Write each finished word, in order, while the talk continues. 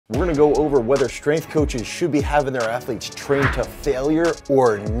We're gonna go over whether strength coaches should be having their athletes train to failure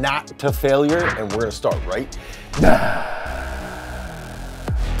or not to failure, and we're gonna start right now.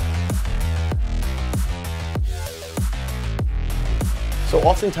 So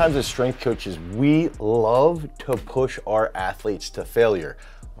oftentimes as strength coaches, we love to push our athletes to failure,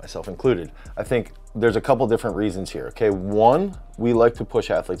 myself included. I think there's a couple different reasons here, okay? One, we like to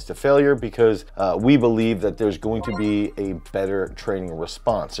push athletes to failure because we believe that there's going to be a better training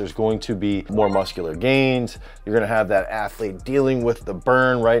response. There's going to be more muscular gains. You're gonna have that athlete dealing with the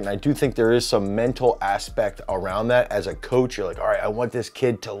burn, right? And I do think there is some mental aspect around that. As a coach, you're like, all right, I want this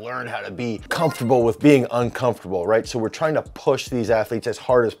kid to learn how to be comfortable with being uncomfortable, right? So we're trying to push these athletes as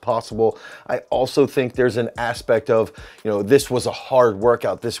hard as possible. I also think there's an aspect of, this was a hard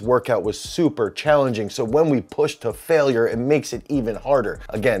workout. This workout was super challenging. So when we push to failure, it makes it even harder.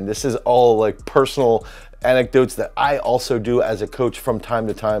 Again, this is all like personal anecdotes that I also do as a coach from time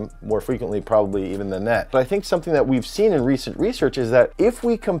to time, more frequently probably even than that. But I think something that we've seen in recent research is that if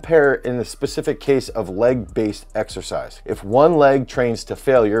we compare in the specific case of leg-based exercise, if one leg trains to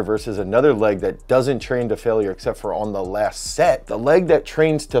failure versus another leg that doesn't train to failure except for on the last set, the leg that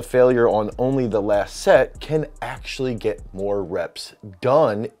trains to failure on only the last set can actually get more reps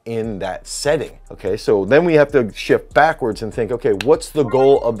done in that setting. Okay, so then we have to shift backwards and think, okay, what's the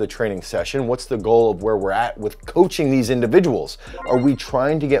goal of the training session? What's the goal of where we're at with coaching these individuals? Are we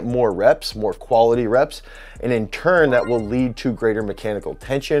trying to get more reps, more quality reps, and in turn that will lead to greater mechanical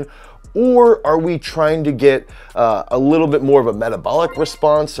tension? Or are we trying to get a little bit more of a metabolic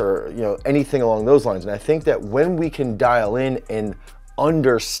response or anything along those lines? And I think that when we can dial in and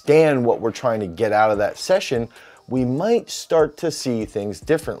understand what we're trying to get out of that session, we might start to see things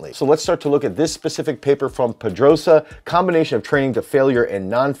differently. So let's start to look at this specific paper from Pedrosa, combination of training to failure and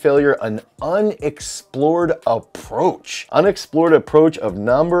non-failure, an unexplored approach. Unexplored approach of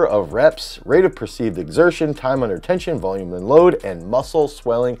number of reps, rate of perceived exertion, time under tension, volume and load, and muscle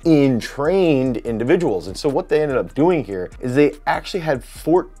swelling in trained individuals. And so what they ended up doing here is they actually had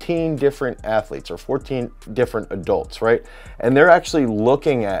 14 different athletes or 14 different adults, right? And they're actually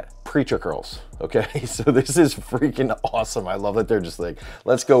looking at preacher curls. Okay, so this is freaking awesome. I love that they're just like,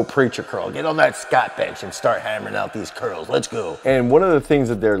 let's go preacher curl. Get on that Scott bench and start hammering out these curls. Let's go. And one of the things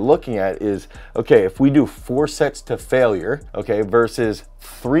that they're looking at is, okay, if we do 4 sets to failure, okay, versus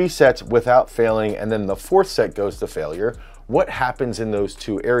 3 sets without failing, and then the 4th set goes to failure, what happens in those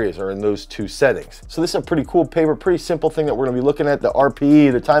 2 areas or in those 2 settings? So this is a pretty cool paper, pretty simple thing that we're gonna be looking at. The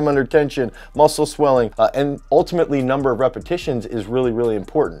RPE, the time under tension, muscle swelling, and ultimately number of repetitions is really, really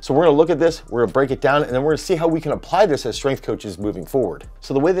important. So we're gonna look at this, we're gonna break it down, and then we're gonna see how we can apply this as strength coaches moving forward.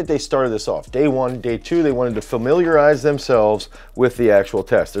 So the way that they started this off, day 1, day 2, they wanted to familiarize themselves with the actual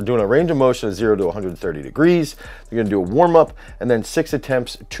test. They're doing a range of motion of 0 to 130 degrees. They're gonna do a warm up and then 6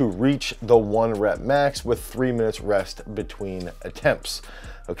 attempts to reach the 1 rep max with 3 minutes rest between attempts.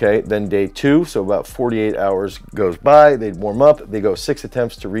 Okay, then day 2, so about 48 hours goes by, they'd warm up, they go 6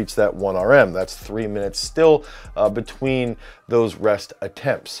 attempts to reach that 1 RM. That's 3 minutes still between those rest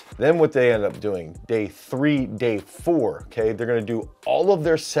attempts. Then what they end up doing, day 3, day 4, okay, they're gonna do all of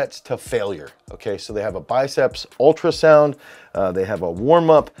their sets to failure. Okay, so they have a biceps ultrasound, they have a warm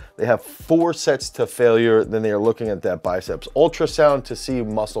up, they have 4 sets to failure, then they are looking at that biceps ultrasound to see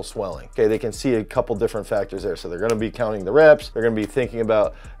muscle swelling. Okay, they can see a couple different factors there. So they're gonna be counting the reps, they're gonna be thinking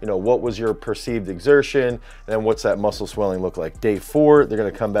about, what was your perceived exertion, and then what's that muscle swelling look like. Day 4, they're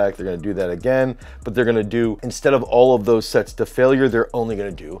gonna come back, they're gonna do that again, but they're gonna do, instead of all of those sets to failure, they're only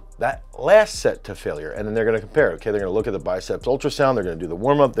gonna do that last set to failure, and then they're gonna compare. Okay, they're gonna look at the biceps ultrasound, they're gonna do the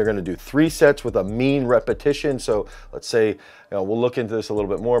warm up, they're gonna do 3 sets with a mean repetition. So let's say, we'll look into this a little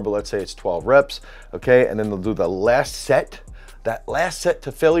bit more, but let's say it's 12 reps, okay, and then they'll do the last set, that last set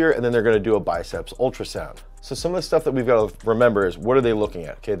to failure, and then they're gonna do a biceps ultrasound. So some of the stuff that we've got to remember is, what are they looking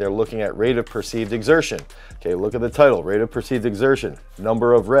at? Okay, they're looking at rate of perceived exertion. Okay, look at the title, rate of perceived exertion,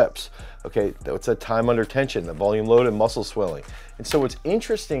 number of reps. Okay, that's a time under tension, the volume load and muscle swelling. And so what's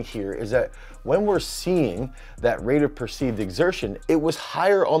interesting here is that when we're seeing that rate of perceived exertion, it was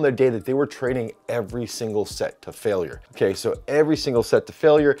higher on the day that they were training every single set to failure. Okay, so every single set to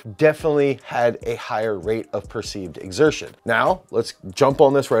failure definitely had a higher rate of perceived exertion. Now, let's jump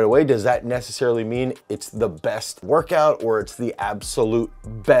on this right away. Does that necessarily mean it's the best workout or it's the absolute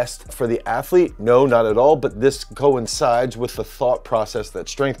best for the athlete? No, not at all, but this coincides with the thought process that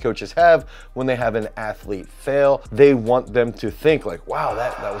strength coaches have when they have an athlete fail. They want them to think like, wow,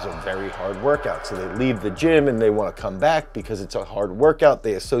 that was a very hard workout. So they leave the gym and they want to come back because it's a hard workout.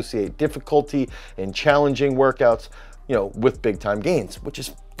 They associate difficulty and challenging workouts, with big time gains, which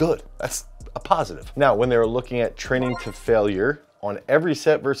is good. That's a positive. Now, when they're looking at training to failure, on every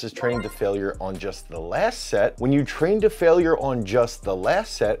set versus training to failure on just the last set, when you train to failure on just the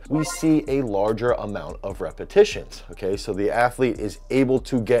last set, we see a larger amount of repetitions, okay? So the athlete is able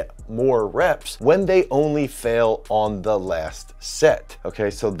to get more reps when they only fail on the last set, okay?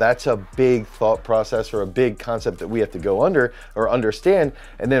 So that's a big thought process or a big concept that we have to go under or understand,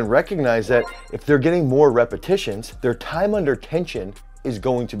 and then recognize that if they're getting more repetitions, their time under tension is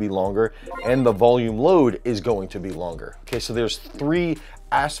going to be longer and the volume load is going to be longer. Okay, so there's three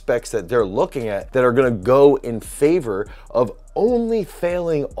aspects that they're looking at that are gonna go in favor of only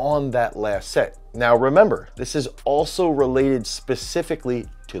failing on that last set. Now remember, this is also related specifically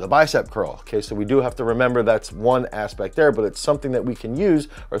to the bicep curl. Okay, so we do have to remember that's one aspect there, but it's something that we can use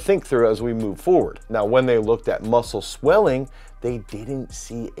or think through as we move forward. Now, when they looked at muscle swelling, they didn't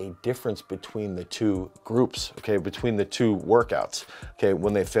see a difference between the two groups, okay, between the two workouts, okay,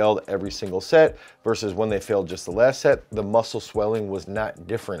 when they failed every single set versus when they failed just the last set, the muscle swelling was not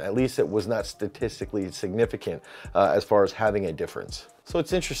different. At least it was not statistically significant as far as having a difference. So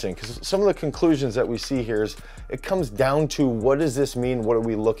it's interesting because some of the conclusions that we see here is it comes down to what does this mean? What are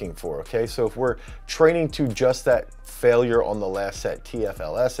we looking for? Okay, so if we're training to just that failure on the last set,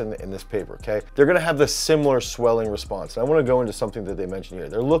 TFLS in this paper, okay, they're gonna have the similar swelling response. And I wanna go into something that they mentioned here.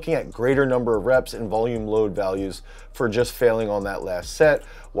 They're looking at greater number of reps and volume load values for just failing on that last set,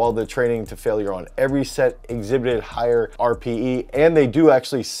 while the training to failure on every set exhibited higher RPE, and they do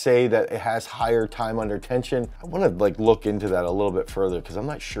actually say that it has higher time under tension. I wanna look into that a little bit further because I'm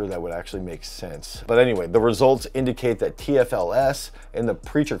not sure that would actually make sense. But anyway, the results indicate that TFLS and the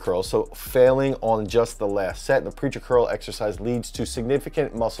preacher curl, so failing on just the last set, the preacher curl exercise leads to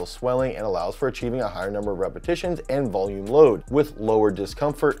significant muscle swelling and allows for achieving a higher number of repetitions and volume load with lower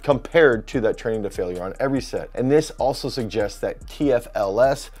discomfort compared to that training to failure on every set. And this also suggests that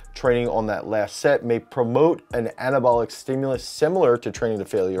TFLS training on that last set may promote an anabolic stimulus similar to training to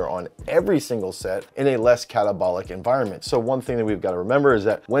failure on every single set in a less catabolic environment. So one thing that we've got to remember is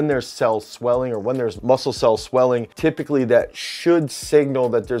that when there's cell swelling or when there's muscle cell swelling, typically that should signal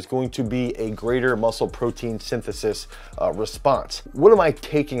that there's going to be a greater muscle protein synthesis response. What am I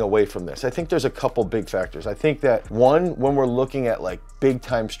taking away from this? I think there's a couple big factors. I think that one, when we're looking at big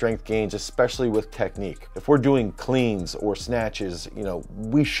time strength gains, especially with technique, if we're doing cleans or snatches,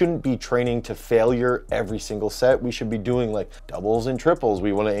 we shouldn't be training to failure every single set. We should be doing doubles and triples.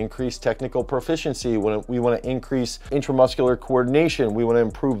 We want to increase technical proficiency. We want to increase intramuscular coordination. We want to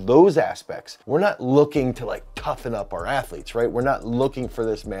improve those aspects. We're not looking to toughen up our athletes, right? We're not looking for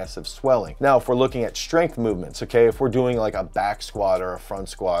this massive swelling. Now, if we're looking at strength movements, okay, if we're doing a back squat or a front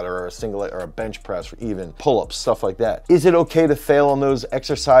squat or a single or a bench press or even pull-ups, stuff like that, is it okay to fail on those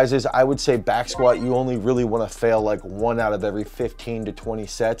exercises? I would say back squat, you only really want to fail 1 out of every 15 to 20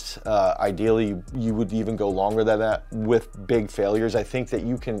 sets. Ideally, you would even go longer than that with big failures. I think that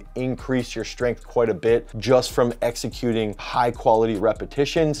you can increase your strength quite a bit just from executing high quality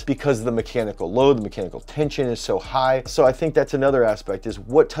repetitions because the mechanical load, the mechanical tension is so high. So I think that's another aspect, is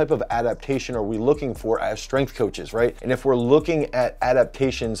what type of adaptation are we looking for as strength coaches, right? And if we're looking at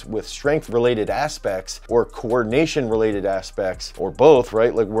adaptations with strength related aspects or coordination related aspects or both,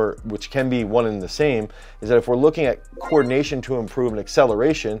 right? Which can be one and the same, is that if we're looking at coordination to improve and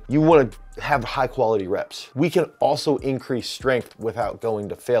acceleration, you want to have high quality reps. We can also increase strength without going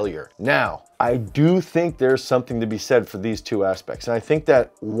to failure. Now, I do think there's something to be said for these two aspects. And I think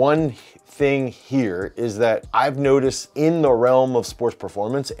that one thing here is that I've noticed in the realm of sports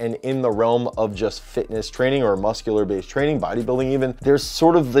performance and in the realm of just fitness training or muscular based training, bodybuilding even, there's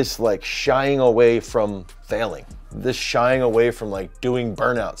sort of this shying away from failing. This shying away from doing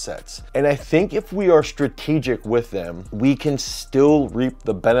burnout sets. And I think if we are strategic with them, we can still reap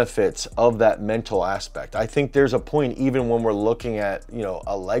the benefits of that mental aspect. I think there's a point even when we're looking at,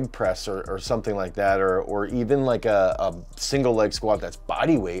 a leg press or something like that, or even a single leg squat that's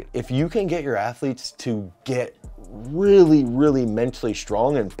body weight. If you can get your athletes to get really, really mentally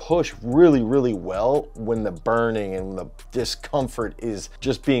strong and push really, really well when the burning and the discomfort is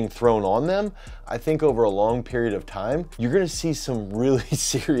just being thrown on them, I think over a long period of time, you're gonna see some really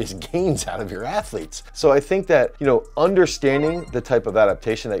serious gains out of your athletes. So I think that, understanding the type of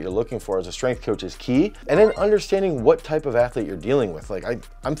adaptation that you're looking for as a strength coach is key, and then understanding what type of athlete you're dealing with.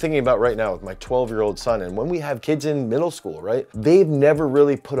 I'm thinking about right now with my 12-year-old son, and when we have kids in middle school, right? They've never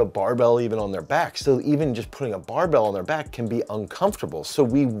really put a barbell even on their back. So even just putting a barbell on their back can be uncomfortable. So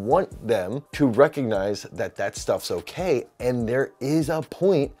we want them to recognize that that stuff's okay, and there is a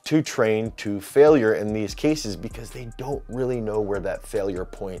point to train to failure in these cases because they don't really know where that failure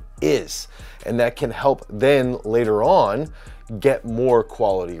point is. And that can help then later on get more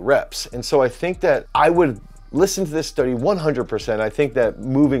quality reps. And so I think that I would listen to this study 100%. I think that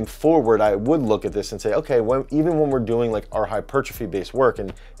moving forward, I would look at this and say, okay, even when we're doing like our hypertrophy-based work,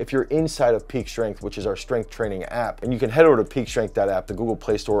 and if you're inside of Peak Strength, which is our strength training app, and you can head over to peakstrength.app, the Google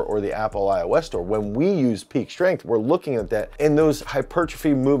Play Store or the Apple iOS Store. When we use Peak Strength, we're looking at that, and those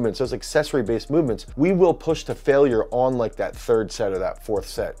hypertrophy movements, those accessory-based movements, we will push to failure on like that third set or that fourth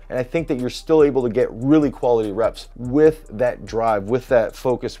set. And I think that you're still able to get really quality reps with that drive, with that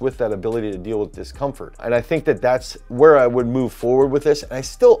focus, with that ability to deal with discomfort. And I think that that's where I would move forward with this. And I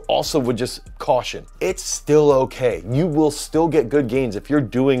still also would just caution, it's still okay. You will still get good gains if you're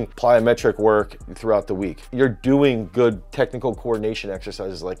doing plyometric work throughout the week. You're doing good technical coordination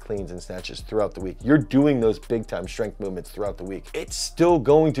exercises like cleans and snatches throughout the week. You're doing those big time strength movements throughout the week. It's still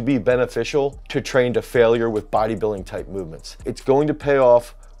going to be beneficial to train to failure with bodybuilding type movements. It's going to pay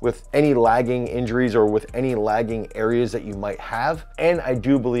off with any lagging injuries or with any lagging areas that you might have. And I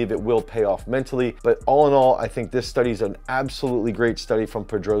do believe it will pay off mentally. But all in all, I think this study is an absolutely great study from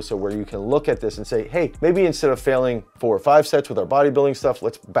Pedrosa, where you can look at this and say, hey, maybe instead of failing 4 or 5 sets with our bodybuilding stuff,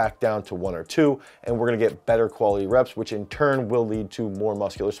 let's back down to 1 or 2, and we're gonna get better quality reps, which in turn will lead to more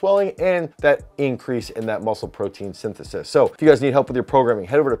muscular swelling and that increase in that muscle protein synthesis. So if you guys need help with your programming,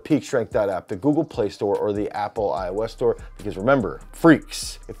 head over to peakstrength.app, the Google Play Store or the Apple iOS Store, because remember,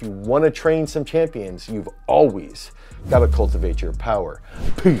 freaks, if you want to train some champions, you've always got to cultivate your power.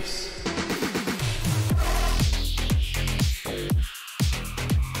 Peace.